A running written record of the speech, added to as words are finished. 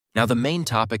Now, the main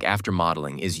topic after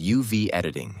modeling is UV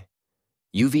editing.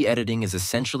 UV editing is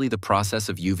essentially the process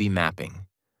of UV mapping.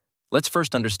 Let's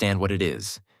first understand what it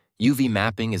is. UV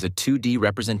mapping is a 2D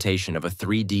representation of a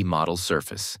 3D model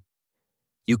surface.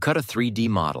 You cut a 3D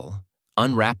model,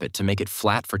 unwrap it to make it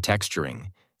flat for texturing,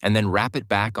 and then wrap it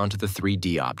back onto the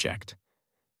 3D object.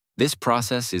 This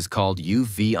process is called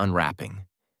UV unwrapping.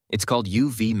 It's called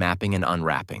UV mapping and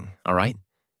unwrapping, all right?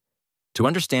 To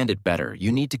understand it better,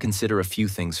 you need to consider a few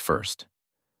things first.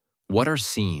 What are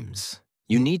seams?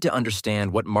 You need to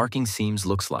understand what marking seams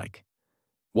looks like.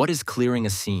 What is clearing a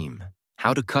seam?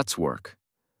 How do cuts work?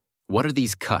 What are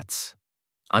these cuts?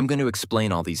 I'm going to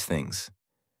explain all these things.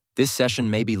 This session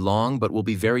may be long, but will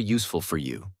be very useful for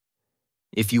you.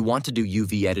 If you want to do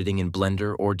UV editing in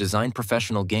Blender or design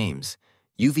professional games,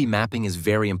 UV mapping is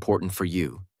very important for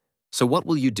you. So what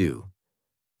will you do?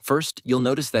 First, you'll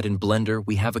notice that in Blender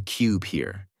we have a cube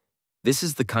here. This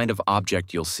is the kind of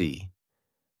object you'll see.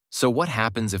 So what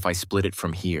happens if I split it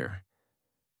from here?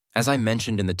 As I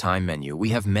mentioned in the time menu, we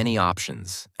have many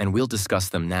options, and we'll discuss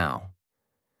them now.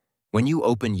 When you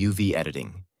open UV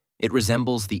editing, it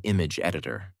resembles the image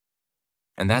editor.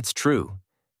 And that's true,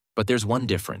 but there's one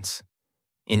difference.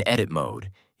 In edit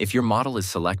mode, if your model is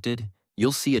selected,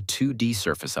 you'll see a 2D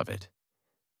surface of it.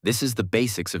 This is the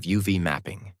basics of UV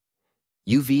mapping.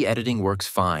 UV editing works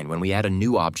fine when we add a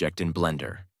new object in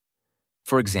Blender.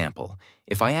 For example,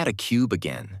 if I add a cube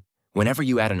again, whenever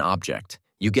you add an object,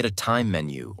 you get a time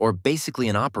menu, or basically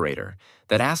an operator,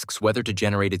 that asks whether to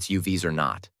generate its UVs or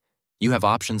not. You have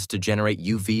options to generate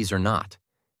UVs or not.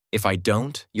 If I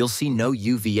don't, you'll see no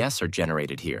UVs are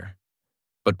generated here.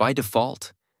 But by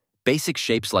default, basic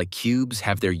shapes like cubes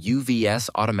have their UVs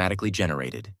automatically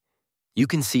generated. You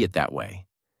can see it that way.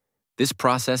 This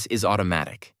process is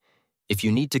automatic. If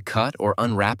you need to cut or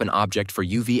unwrap an object for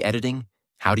UV editing,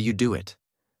 how do you do it?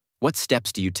 What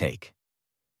steps do you take?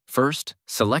 First,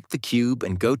 select the cube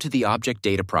and go to the Object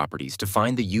Data Properties to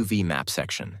find the UV Map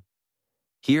section.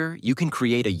 Here, you can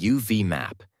create a UV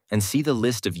map and see the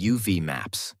list of UV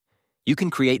maps. You can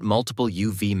create multiple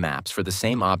UV maps for the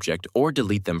same object or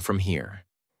delete them from here.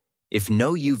 If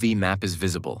no UV map is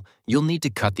visible, you'll need to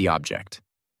cut the object.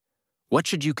 What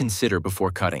should you consider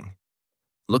before cutting?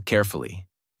 Look carefully.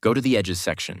 Go to the Edges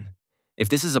section. If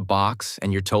this is a box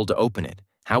and you're told to open it,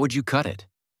 how would you cut it?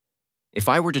 If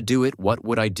I were to do it, what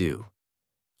would I do?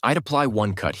 I'd apply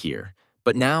one cut here,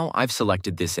 but now I've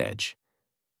selected this edge.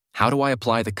 How do I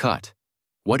apply the cut?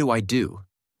 What do I do?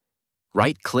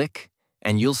 Right-click,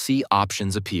 and you'll see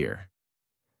options appear.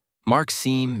 Mark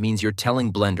Seam means you're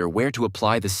telling Blender where to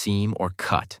apply the seam or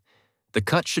cut. The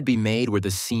cut should be made where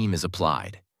the seam is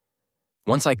applied.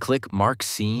 Once I click Mark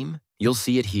Seam, you'll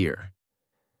see it here.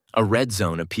 A red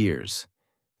zone appears.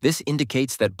 This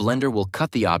indicates that Blender will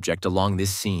cut the object along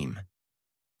this seam.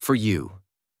 For you.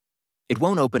 It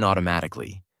won't open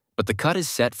automatically, but the cut is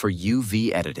set for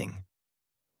UV editing.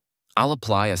 I'll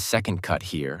apply a second cut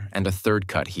here and a third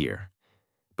cut here.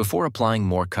 Before applying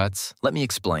more cuts, let me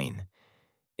explain.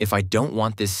 If I don't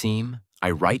want this seam,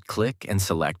 I right-click and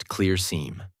select Clear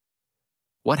Seam.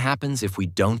 What happens if we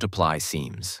don't apply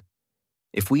seams?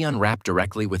 If we unwrap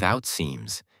directly without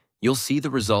seams, you'll see the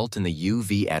result in the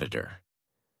UV editor.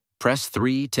 Press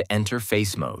 3 to enter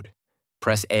face mode.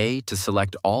 Press A to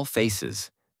select all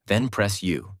faces, then press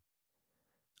U.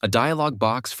 A dialog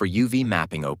box for UV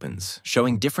mapping opens,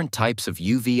 showing different types of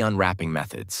UV unwrapping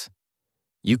methods.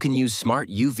 You can use Smart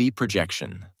UV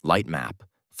Projection, Light Map,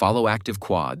 Follow Active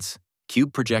Quads,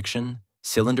 Cube Projection,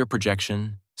 Cylinder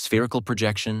Projection, Spherical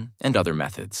Projection, and other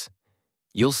methods.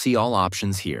 You'll see all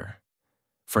options here.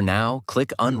 For now,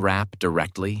 click Unwrap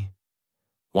directly.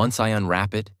 Once I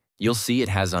unwrap it, you'll see it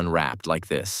has unwrapped like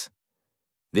this.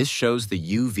 This shows the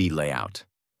UV layout.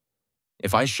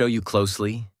 If I show you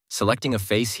closely, selecting a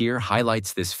face here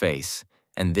highlights this face,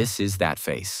 and this is that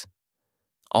face.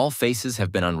 All faces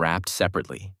have been unwrapped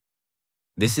separately.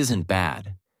 This isn't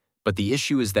bad, but the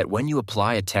issue is that when you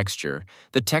apply a texture,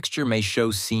 the texture may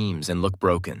show seams and look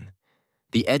broken.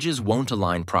 The edges won't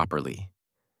align properly.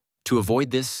 To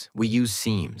avoid this, we use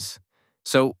seams.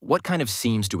 So, what kind of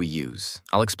seams do we use?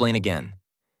 I'll explain again.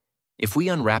 If we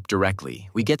unwrap directly,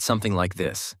 we get something like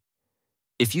this.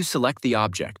 If you select the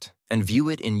object and view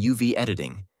it in UV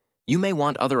editing, you may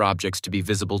want other objects to be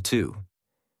visible too.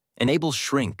 Enable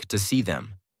Shrink to see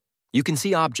them. You can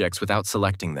see objects without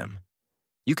selecting them.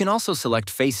 You can also select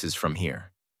faces from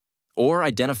here, or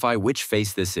identify which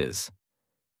face this is.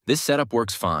 This setup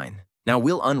works fine. Now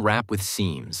we'll unwrap with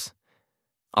seams.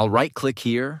 I'll right-click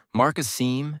here, mark a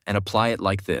seam, and apply it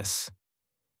like this.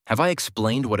 Have I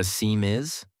explained what a seam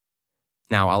is?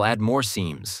 Now I'll add more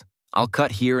seams. I'll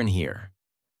cut here and here.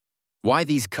 Why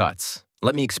these cuts?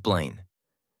 Let me explain.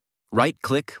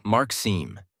 Right-click, mark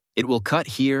seam. It will cut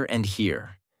here and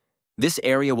here. This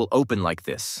area will open like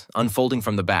this, unfolding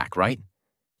from the back, right?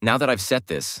 Now that I've set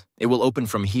this, it will open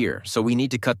from here, so we need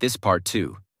to cut this part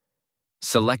too.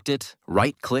 Select it,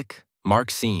 right-click, mark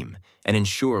seam, and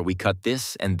ensure we cut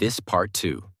this and this part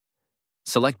too.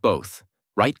 Select both,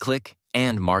 right-click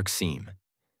and mark seam.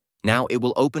 Now it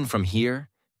will open from here,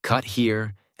 cut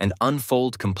here, and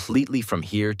unfold completely from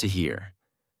here to here.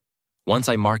 Once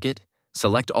I mark it,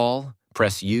 select all,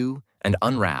 press U, and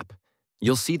unwrap.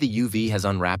 You'll see the UV has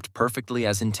unwrapped perfectly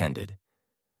as intended.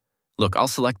 Look, I'll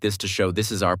select this to show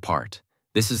this is our part.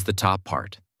 This is the top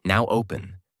part. Now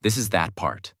open. This is that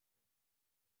part.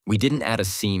 We didn't add a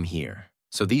seam here,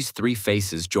 so these three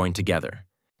faces joined together.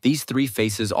 These three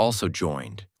faces also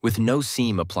joined, with no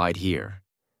seam applied here.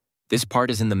 This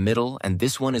part is in the middle and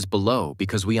this one is below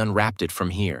because we unwrapped it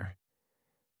from here.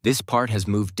 This part has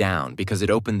moved down because it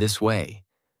opened this way.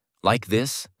 Like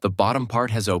this, the bottom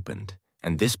part has opened,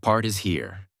 and this part is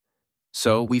here.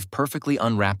 So we've perfectly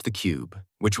unwrapped the cube,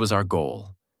 which was our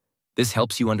goal. This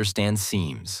helps you understand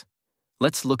seams.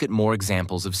 Let's look at more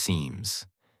examples of seams.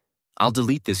 I'll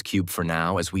delete this cube for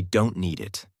now as we don't need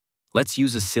it. Let's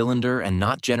use a cylinder and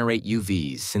not generate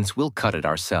UVs since we'll cut it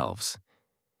ourselves.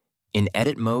 In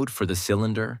edit mode for the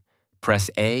cylinder, press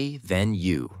A, then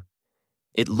U.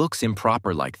 It looks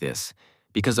improper like this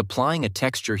because applying a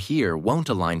texture here won't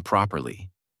align properly.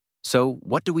 So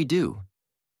what do?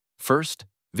 First,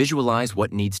 visualize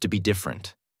what needs to be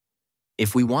different.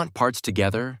 If we want parts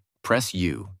together, press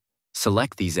U.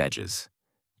 Select these edges.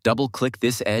 Double-click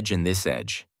this edge and this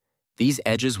edge. These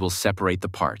edges will separate the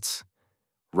parts.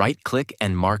 Right-click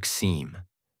and mark seam.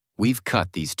 We've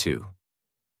cut these two.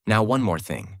 Now one more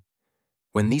thing.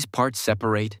 When these parts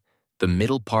separate, the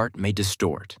middle part may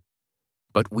distort.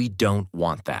 But we don't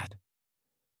want that.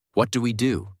 What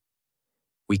do?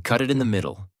 We cut it in the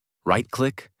middle.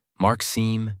 Right-click, mark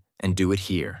seam, and do it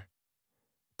here.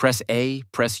 Press A,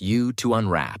 press U to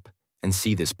unwrap, and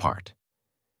see this part.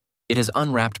 It has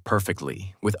unwrapped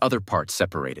perfectly, with other parts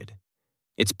separated.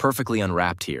 It's perfectly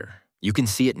unwrapped here. You can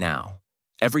see it now.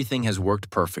 Everything has worked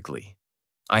perfectly.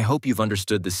 I hope you've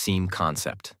understood the seam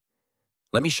concept.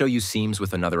 Let me show you seams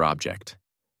with another object.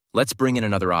 Let's bring in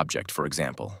another object, for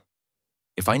example.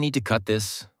 If I need to cut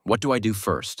this, what do I do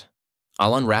first?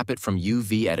 I'll unwrap it from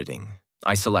UV editing.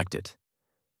 I select it.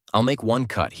 I'll make one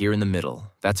cut here in the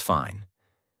middle. That's fine.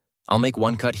 I'll make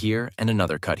one cut here and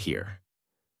another cut here.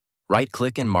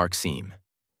 Right-click and mark seam.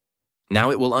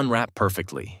 Now it will unwrap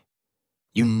perfectly.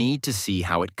 You need to see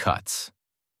how it cuts.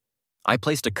 I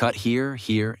placed a cut here,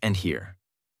 here, and here.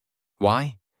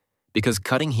 Why? Because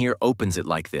cutting here opens it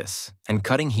like this, and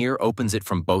cutting here opens it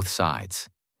from both sides.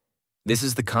 This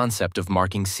is the concept of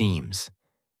marking seams.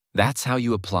 That's how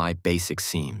you apply basic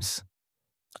seams.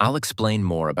 I'll explain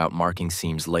more about marking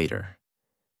seams later.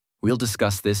 We'll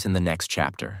discuss this in the next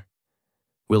chapter.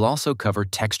 We'll also cover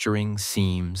texturing,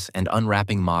 seams, and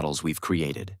unwrapping models we've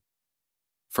created.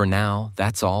 For now,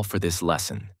 that's all for this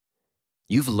lesson.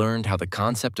 You've learned how the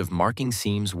concept of marking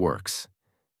seams works.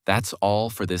 That's all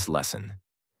for this lesson.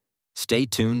 Stay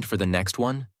tuned for the next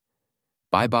one.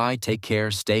 Bye-bye, take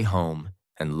care, stay home,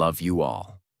 and love you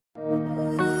all.